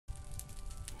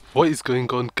What is going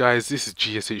on, guys? This is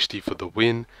GSHD for the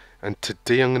win, and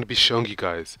today I'm going to be showing you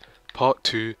guys part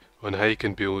 2 on how you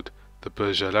can build the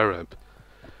Burj Al Arab.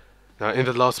 Now in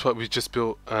the last part we just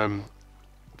built we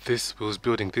was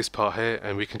building this part here,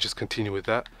 and we can just continue with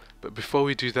that. But before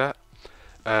we do that,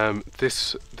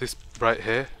 this right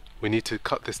here, we need to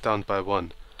cut this down by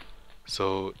 1.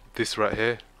 So this right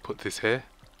here, put this here,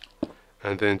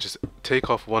 and then just take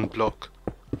off 1 block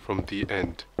from the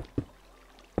end,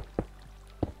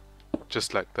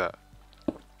 just like that,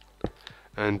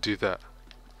 and do that.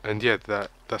 And yeah,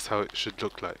 that's how it should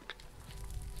look like.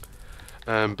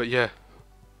 But yeah,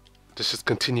 let's just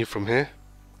continue from here,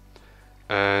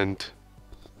 and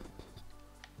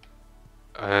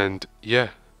yeah,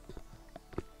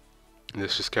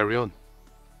 let's just carry on.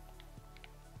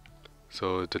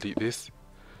 So delete this.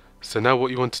 So now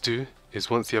what you want to do is,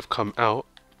 once you have come out,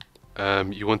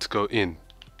 you want to go in.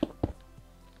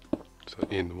 So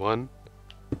in 1.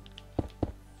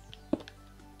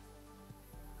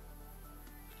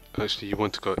 Actually, you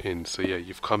want to go in. So yeah,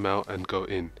 you've come out and go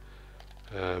in.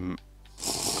 I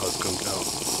was going out.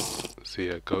 So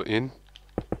yeah, go in.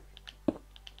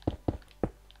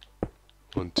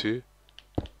 1, 2.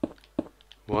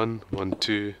 1, 1,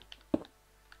 2.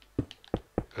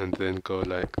 And then go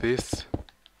like this.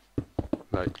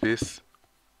 Like this.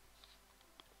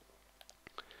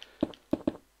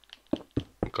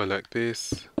 Go like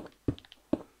this.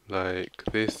 Like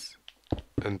this.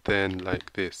 And then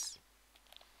like this.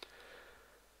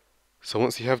 So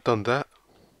once you have done that,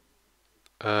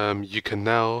 you can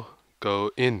now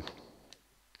go in.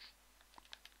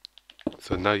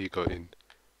 So now you go in.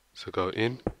 So go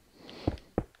in.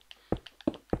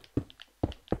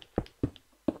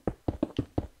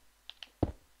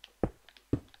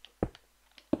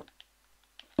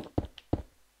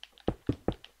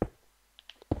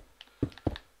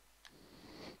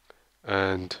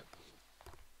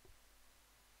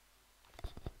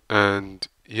 And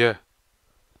yeah.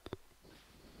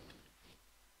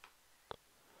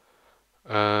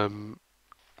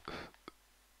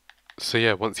 So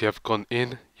yeah, once you have gone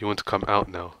in, you want to come out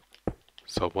now.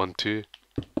 So 1, 2.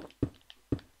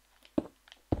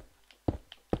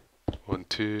 1,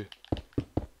 2.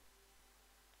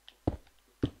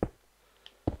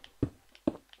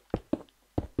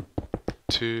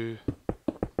 2.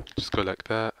 Just go like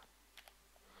that.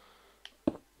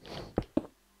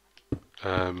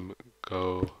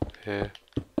 Go here.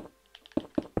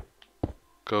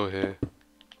 Go here.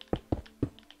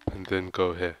 And then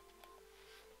go here.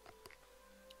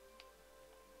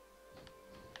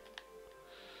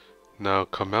 Now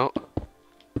come out.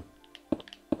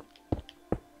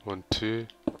 1, 2.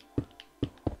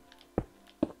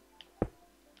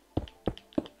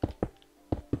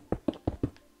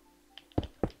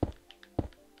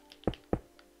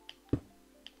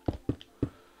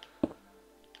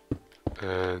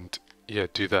 And yeah,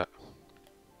 do that.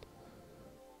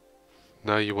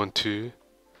 Now you want to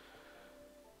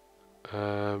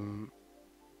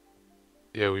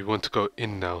yeah, we want to go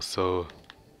in now, so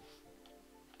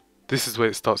this is where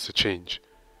it starts to change.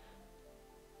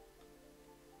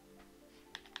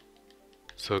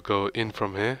 So go in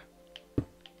from here.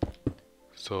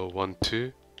 So 1,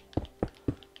 2.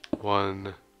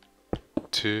 1,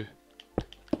 2.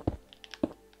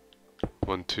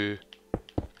 1, 2.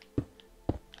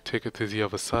 Take it to the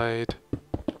other side.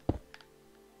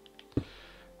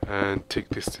 And take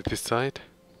this to this side.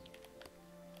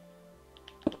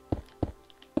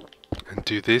 And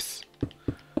do this.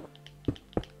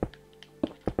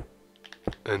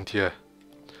 And yeah.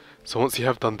 So once you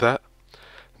have done that,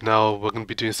 now we're going to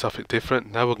be doing something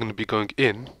different. Now we're going to be going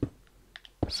in.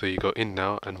 So you go in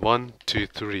now, and 1, 2,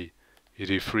 3. You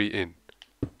do 3 in.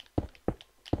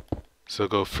 So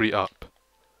go 3 up.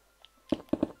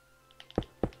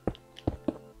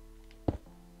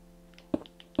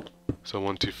 So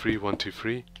 1, 2, 3, 1, 2,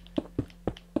 3.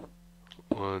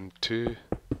 1, 2,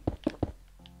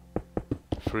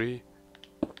 3.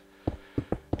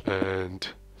 And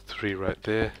 3 right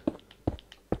there.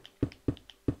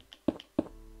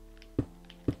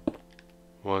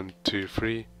 1, 2,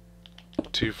 3.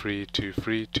 2, 3, 2,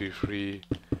 3, 2, 3.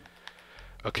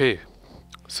 Okay,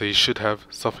 so you should have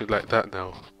something like that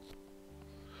now.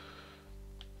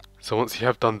 So once you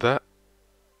have done that,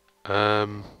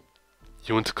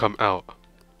 you want to come out.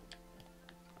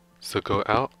 So go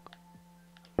out.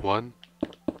 1,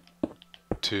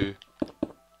 2,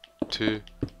 2.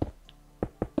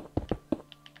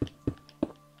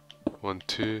 1,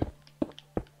 2.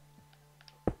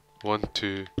 1,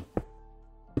 2.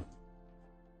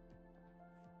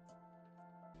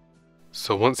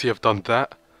 So once you have done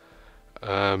that,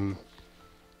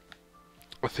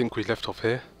 I think we left off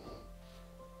here.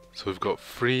 So we've got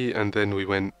 3 and then we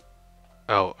went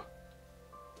out.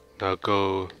 Now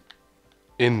go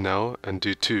in now and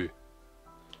do 2.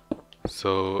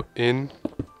 So in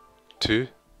 2,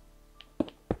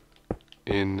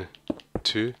 in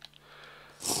 2.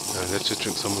 Let's just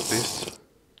drink some of this.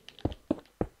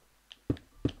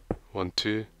 1,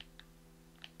 2.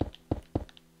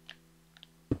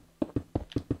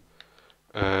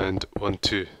 And 1,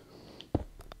 2.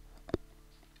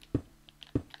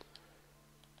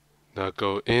 Now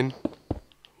go in,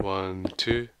 1,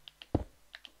 2,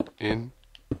 in,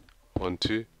 1,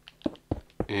 2,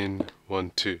 in,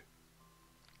 1, 2.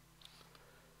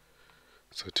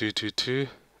 So 2, 2, 2,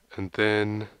 and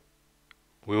then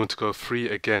we want to go 3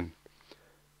 again.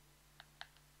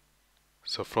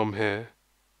 So from here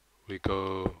we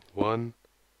go 1,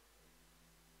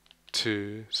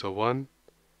 2, so 1,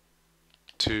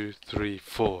 2, 3,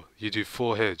 4. You do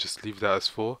 4 here, just leave that as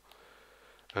 4.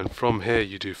 And from here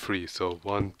you do 3, so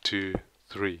 1, 2,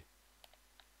 3.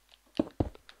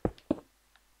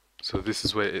 So this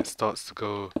is where it starts to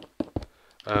go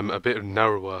a bit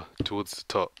narrower towards the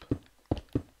top.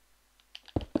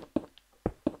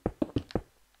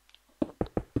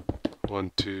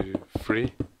 One, 2,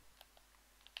 3.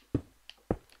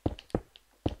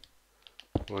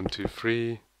 1, 2,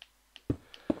 3.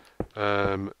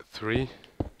 3.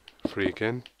 3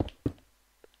 again.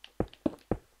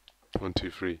 1,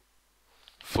 2, 3.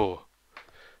 4.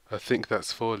 I think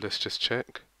that's 4. Let's just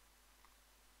check.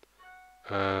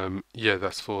 Yeah,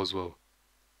 that's 4 as well.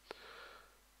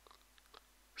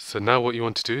 So now what you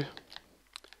want to do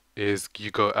is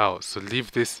you go out. So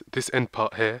leave this end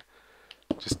part here.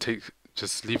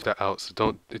 Just leave that out. So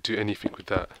don't do anything with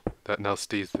that. That now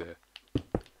stays there.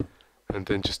 And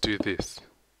then just do this.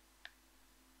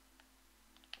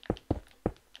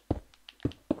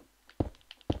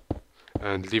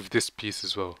 And leave this piece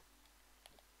as well.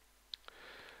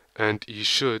 And you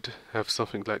should have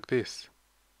something like this.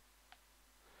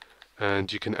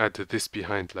 And you can add this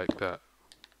behind like that.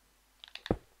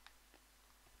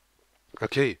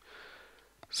 Okay,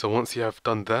 so once you have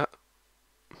done that,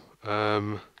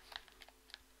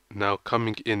 now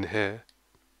coming in here,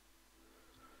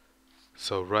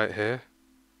 so right here,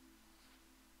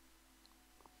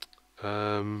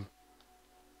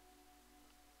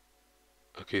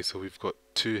 okay, so we've got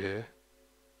 2 here.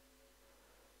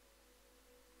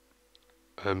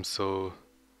 So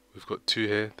we've got 2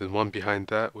 here, then 1 behind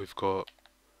that. We've got,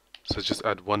 so just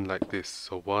add 1 like this.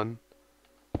 So 1.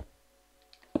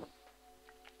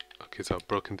 Okay, so I've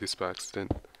broken this by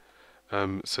accident.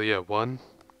 So yeah, 1,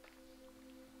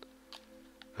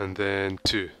 and then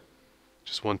 2.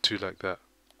 Just 1, 2 like that.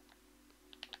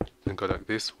 Then go like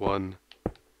this. 1,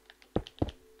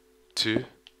 2.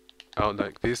 Out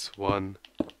like this. 1,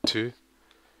 2.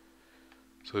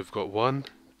 So we've got 1,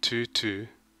 2, 2.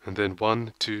 And then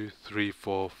 1, 2, 3,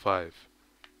 4, 5.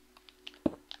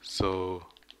 So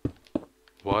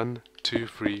 1, 2,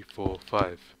 3, 4,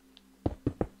 5.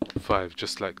 5,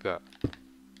 just like that.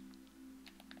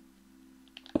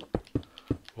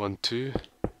 1, 2.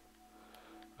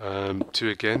 2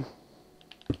 again.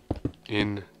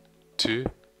 In 2.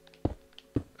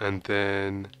 And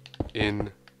then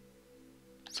in.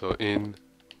 So in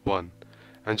 1.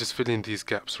 And just fill in these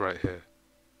gaps right here.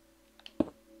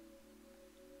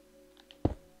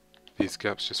 These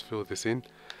gaps, just fill this in,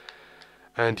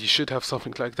 and you should have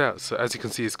something like that. So as you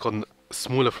can see, it's gotten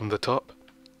smaller from the top,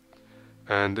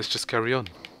 and let's just carry on.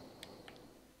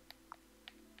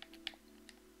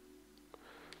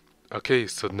 Okay,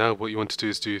 so now what you want to do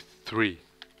is do 3.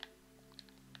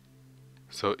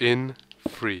 So in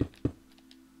 3.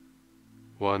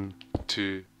 1,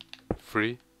 2,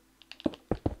 3.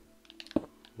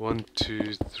 1,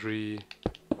 2, 3.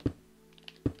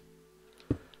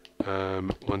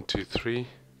 1, 2, 3.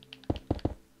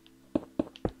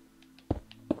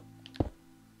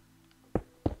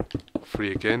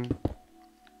 Three again,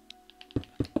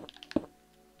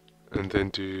 and then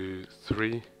do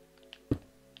 3,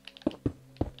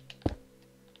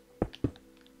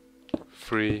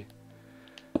 3,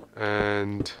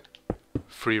 and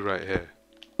 3 right here.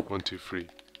 1, 2, 3.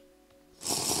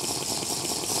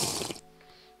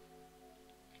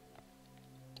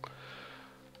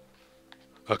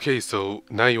 Okay, so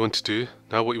now what you want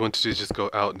to do is just go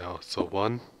out now. So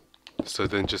 1, so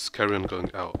then just carry on going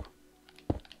out.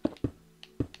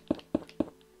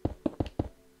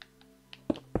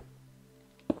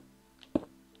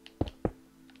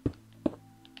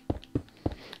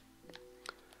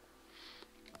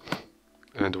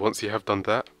 And once you have done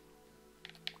that,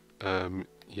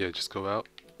 yeah, just go out.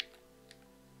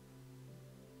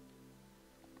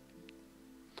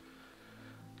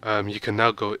 you can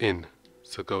now go in.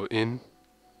 So go in.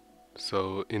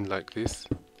 So in like this.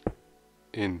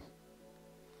 In.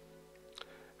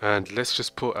 And let's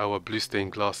just put our blue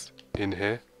stained glass in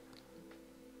here.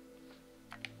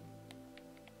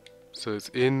 So it's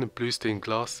in blue stained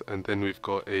glass, and then we've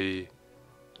got a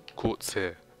quartz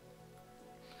here.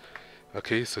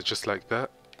 Okay, so just like that.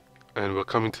 And we're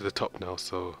coming to the top now,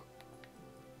 so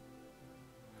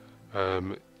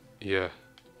yeah.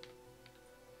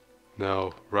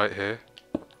 Now right here,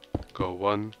 go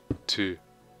 1, 2.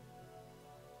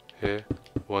 Here,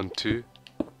 1, 2.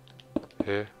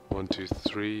 Here, 1, 2,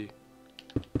 3.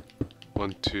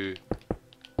 1, 2,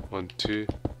 1, 2.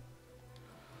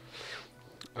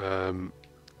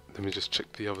 Let me just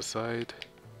check the other side.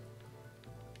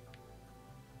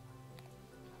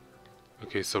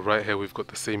 Okay, so right here we've got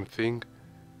the same thing.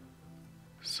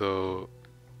 So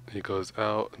it goes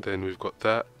out, and then we've got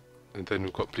that, and then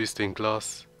we've got blue stained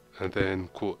glass, and then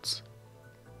quartz.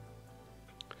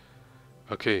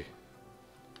 Okay.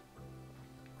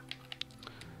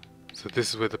 So this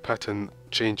is where the pattern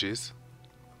changes.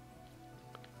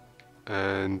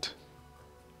 And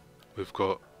we've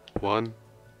got 1,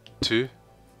 2,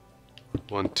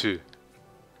 1, 2.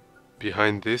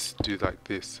 Behind this, do like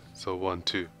this. So 1,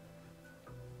 2.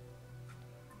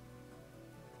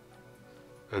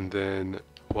 And then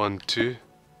 1, 2,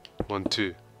 1,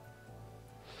 2.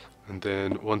 And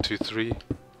then 1, 2, 3,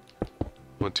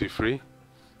 1, 2, 3.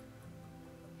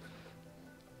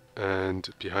 And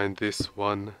behind this,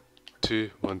 1,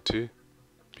 2, 1, 2.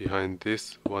 Behind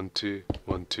this, 1, 2,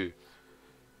 1, 2.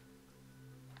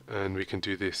 And we can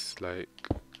do this like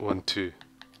 1, 2.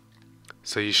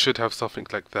 So you should have something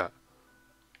like that.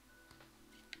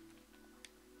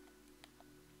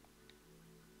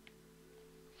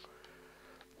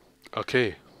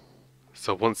 Okay,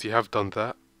 so once you have done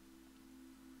that,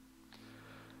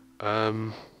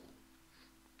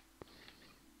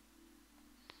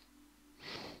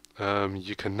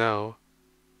 you can now,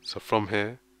 so from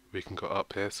here we can go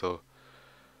up here. So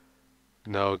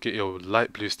now get your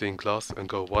light blue stained glass and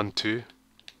go 1, 2,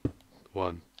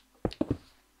 1,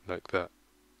 like that.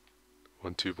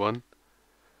 1, 2, 1,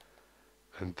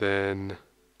 and then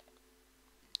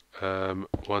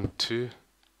 1, 2,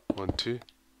 1, 2,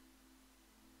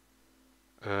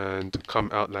 and come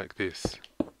out like this.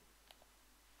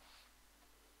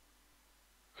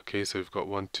 Okay, so we've got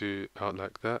 1, 2 out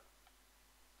like that,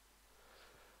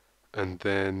 and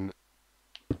then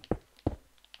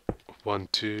 1,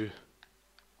 2,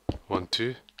 1,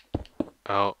 2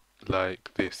 out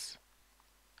like this.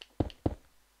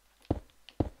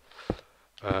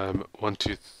 1,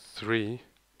 2, 3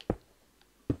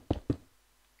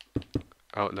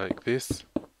 out like this,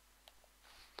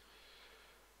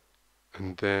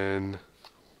 and then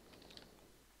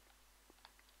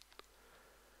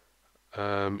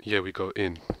yeah, we go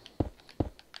in.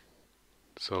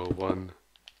 So 1,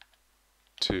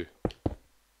 2,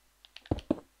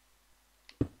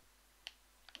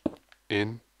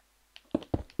 in,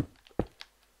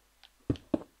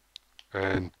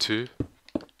 and 2,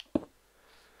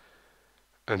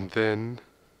 and then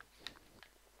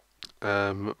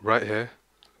right here,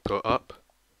 go up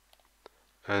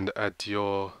and add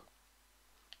your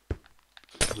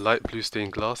light blue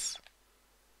stained glass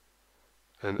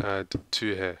and add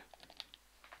 2 here,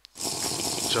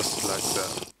 just like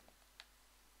that.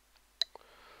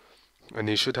 And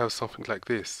you should have something like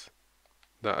this.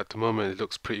 That at the moment it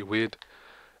looks pretty weird,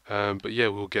 but yeah,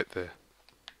 we'll get there.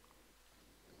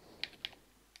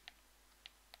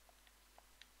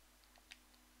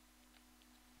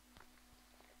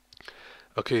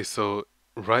 Okay, so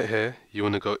right here you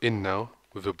want to go in now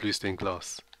with a blue stained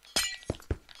glass.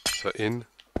 So in,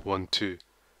 1, 2.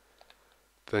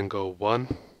 Then go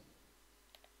 1.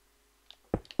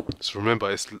 So remember,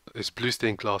 it's blue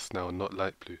stained glass now, not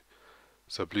light blue.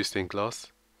 So blue stained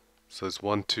glass. So it's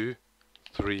 1, 2,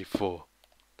 3, 4.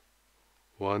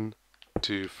 1,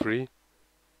 2, 3,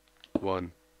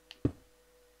 1.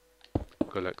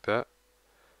 Go like that.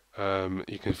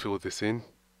 You can fill this in.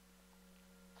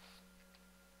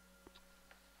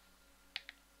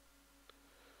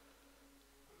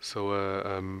 So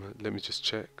let me just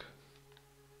check.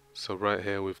 So right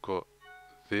here we've got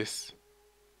this,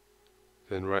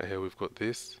 then right here we've got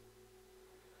this,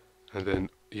 and then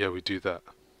yeah, we do that.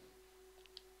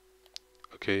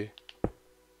 Okay,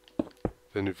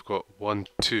 then we've got 1,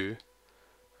 2,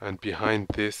 and behind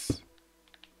this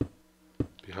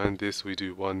we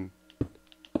do 1,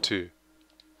 2.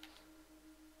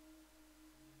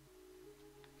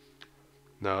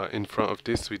 Now in front of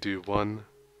this we do 1,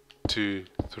 2,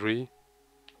 3,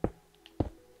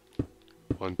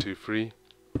 1, 2, 3,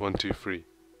 1, 2, 3.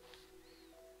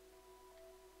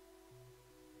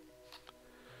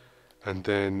 and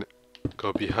then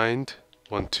go behind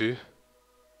 1 2,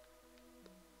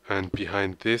 and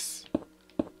behind this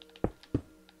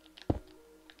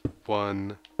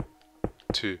 1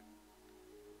 2,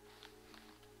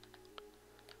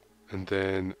 and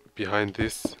then behind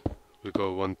this we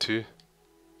go 1 2,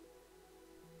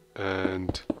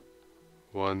 and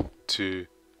 1 2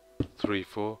 3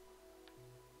 4,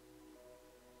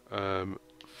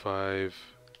 5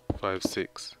 5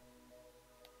 6,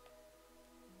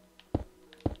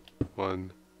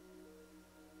 1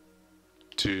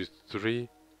 2 3,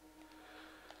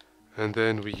 and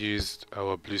then we used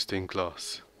our blue stained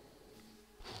glass.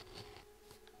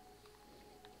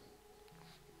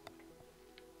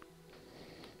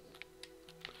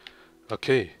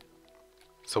 Okay,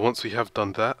 so once we have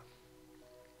done that,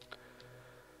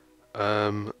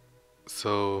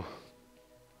 so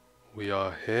we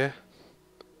are here,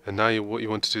 and now what you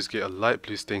want to do is get a light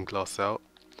blue stained glass out,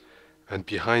 and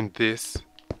behind this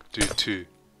do 2,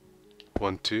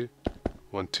 1 2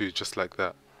 1 2, just like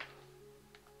that,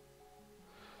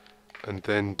 and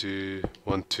then do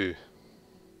 1 2,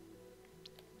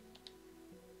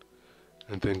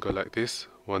 and then go like this,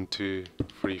 1 2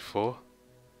 3 4,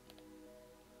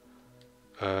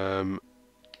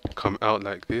 come out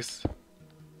like this,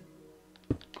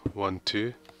 1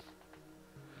 2,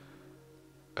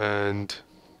 and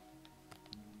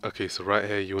okay, so right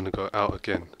here you want to go out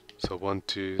again, so 1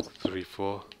 2 3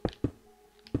 4,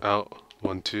 out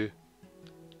 1 2,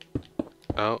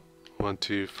 out 1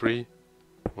 2 3,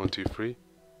 1 2 3,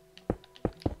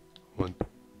 1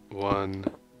 1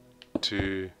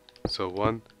 2, so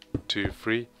 1 2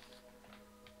 3,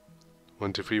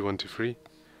 1 2 3 1 2 3,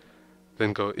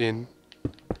 then go in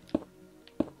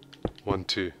 1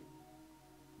 2,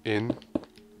 in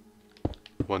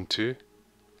 1 2,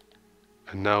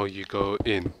 and now you go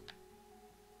in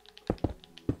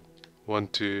 1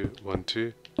 2 1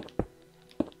 2,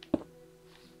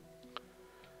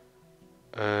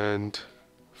 and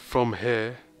from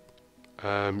here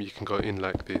you can go in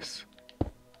like this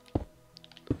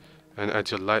and add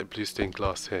your light blue stained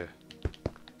glass here,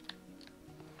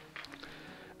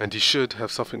 and you should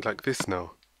have something like this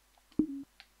now.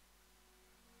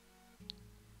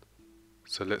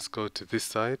 So let's go to this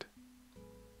side.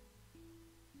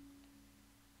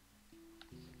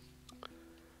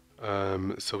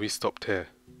 So we stopped here.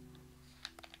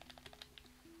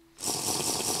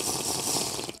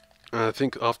 And I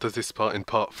think after this part, in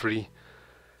part 3,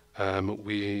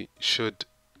 we're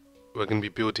going to be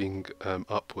building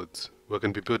upwards. We're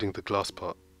going to be building the glass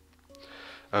part.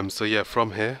 So yeah,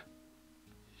 from here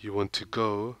you want to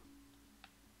go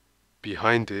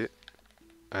behind it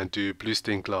and do blue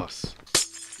stained glass.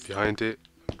 Behind it,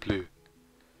 blue.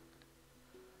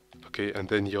 Okay, and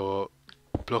then your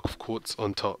block of quartz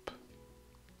on top.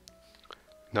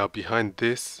 Now behind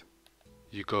this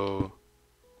you go,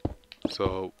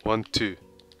 so 1 2,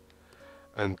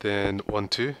 and then 1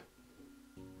 2,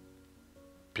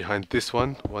 behind this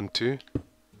one 1 2,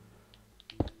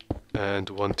 and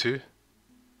 1 2,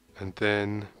 and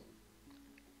then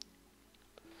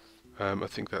I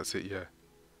think that's it, yeah.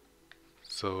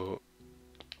 So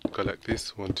go like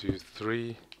this, 1 2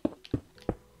 3,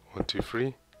 1 2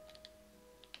 3,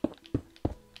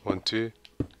 1 2,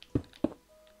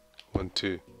 1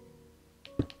 2,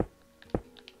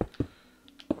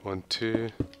 1 2,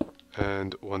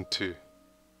 and 1 2.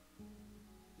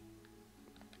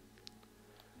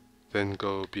 Then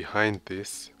go behind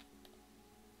this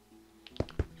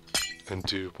and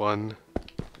do 1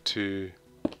 2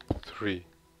 3.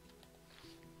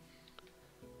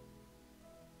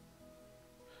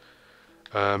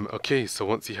 Okay, so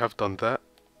once you have done that,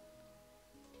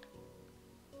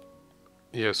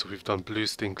 yeah, so we've done blue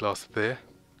stained glass there,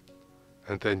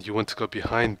 and then you want to go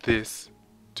behind this,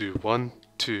 do 1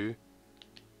 2,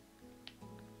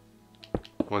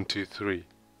 1 2 3,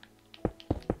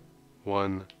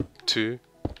 1 2,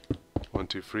 1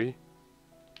 2 3,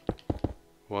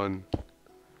 1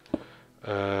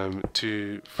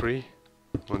 2 3,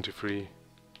 1 2 3,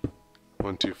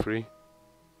 1 2 3,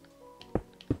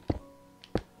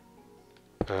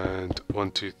 and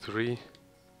 1 2 3,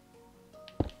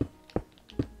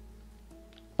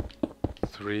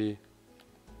 3,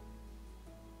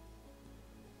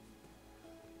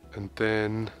 and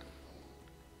then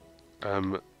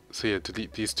so yeah,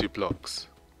 delete these 2 blocks.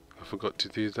 I forgot to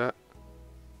do that.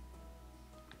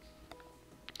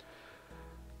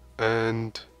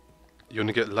 And you want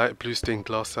to get light blue stained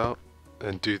glass out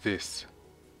and do this.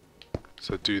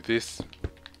 So do this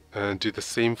and do the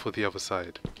same for the other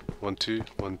side. 1 2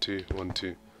 1 2 1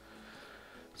 2.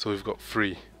 So we've got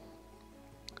 3.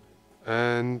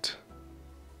 And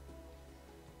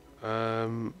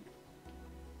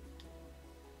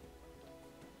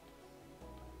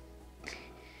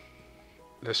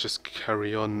Let's just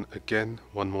carry on again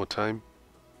one more time,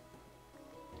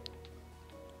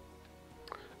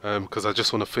 because I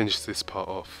just want to finish this part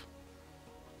off.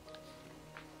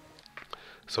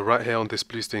 So right here on this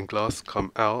blue stained glass,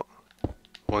 come out,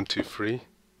 1, 2, 3,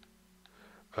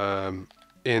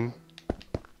 in,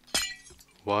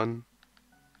 1,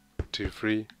 2,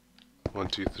 3, 1,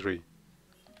 2, 3,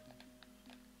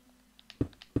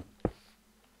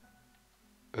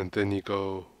 and then you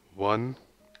go 1.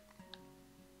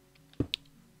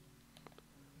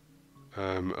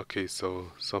 Okay,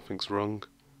 so something's wrong.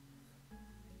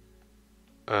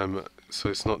 So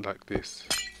it's not like this.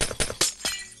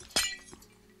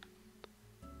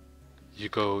 You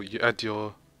add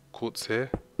your quartz here,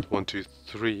 1, 2,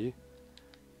 3,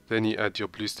 then you add your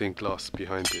blue stained glass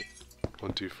behind it,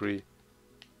 1, 2, 3,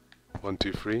 1,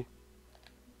 2, 3,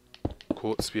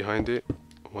 quartz behind it,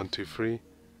 1, 2, 3.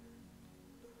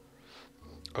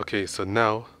 Okay, so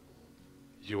now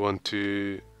you want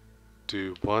to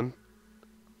do 1.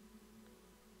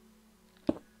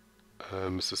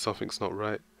 So something's not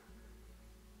right.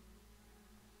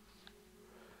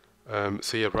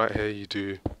 So yeah, right here you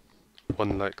do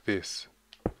 1 like this.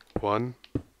 1,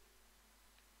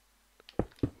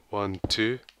 1,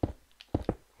 2,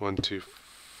 1, 2,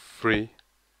 3,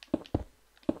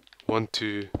 1,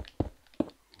 2,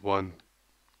 1,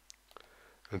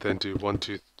 and then do 1,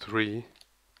 2, 3.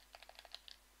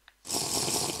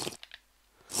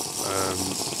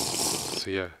 So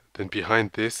yeah, then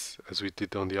behind this, as we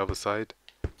did on the other side,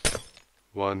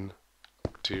 1,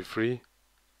 2, 3,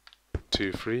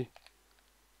 2, 3,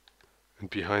 and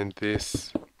behind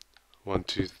this, 1,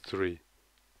 2, 3.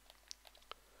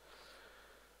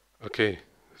 Okay,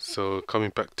 so coming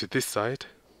back to this side,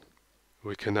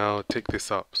 we can now take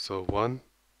this up. So 1,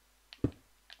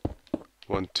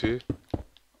 1, 2,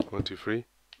 1, 2, 3,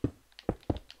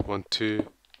 1, 2,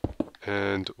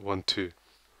 and 1, 2.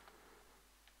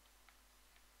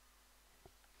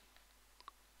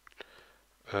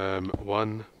 Um,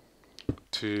 1,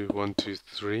 2, 1, 2,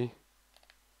 3,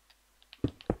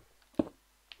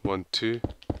 1, 2,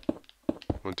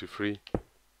 1, 2, 3,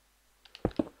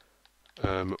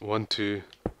 1, 2,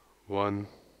 1,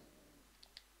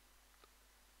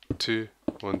 2,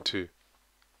 1, 2,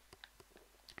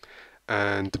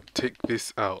 and take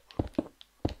this out,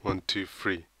 1, 2,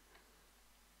 3.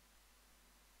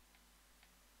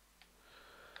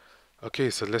 Okay,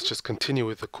 so let's just continue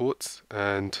with the quartz,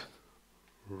 and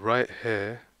right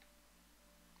here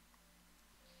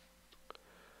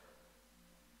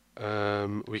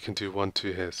we can do 1,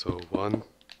 2 here. So 1,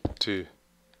 2,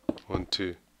 1,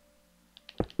 2,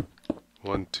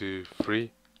 1, 2,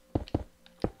 3,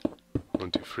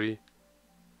 1, 2, 3,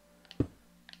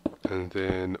 and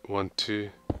then 1, 2,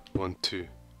 1, 2.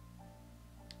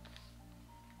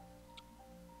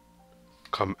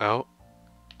 Come out,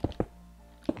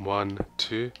 1,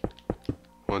 2,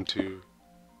 1, 2,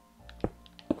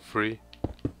 3,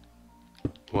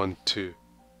 1, 2.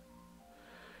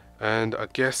 And I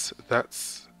guess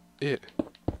that's it.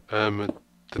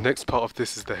 The next part of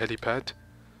this is the helipad,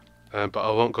 but I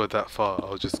won't go that far.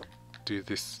 I'll just do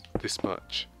this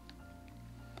much.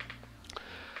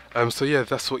 So yeah,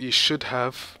 that's what you should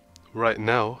have right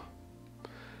now,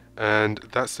 and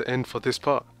that's the end for this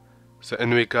part. So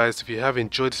anyway guys, if you have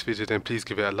enjoyed this video, then please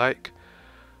give it a like.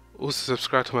 Also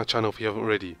subscribe to my channel if you haven't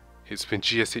already. It's been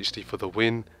GSHD for the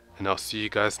win, and I'll see you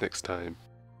guys next time.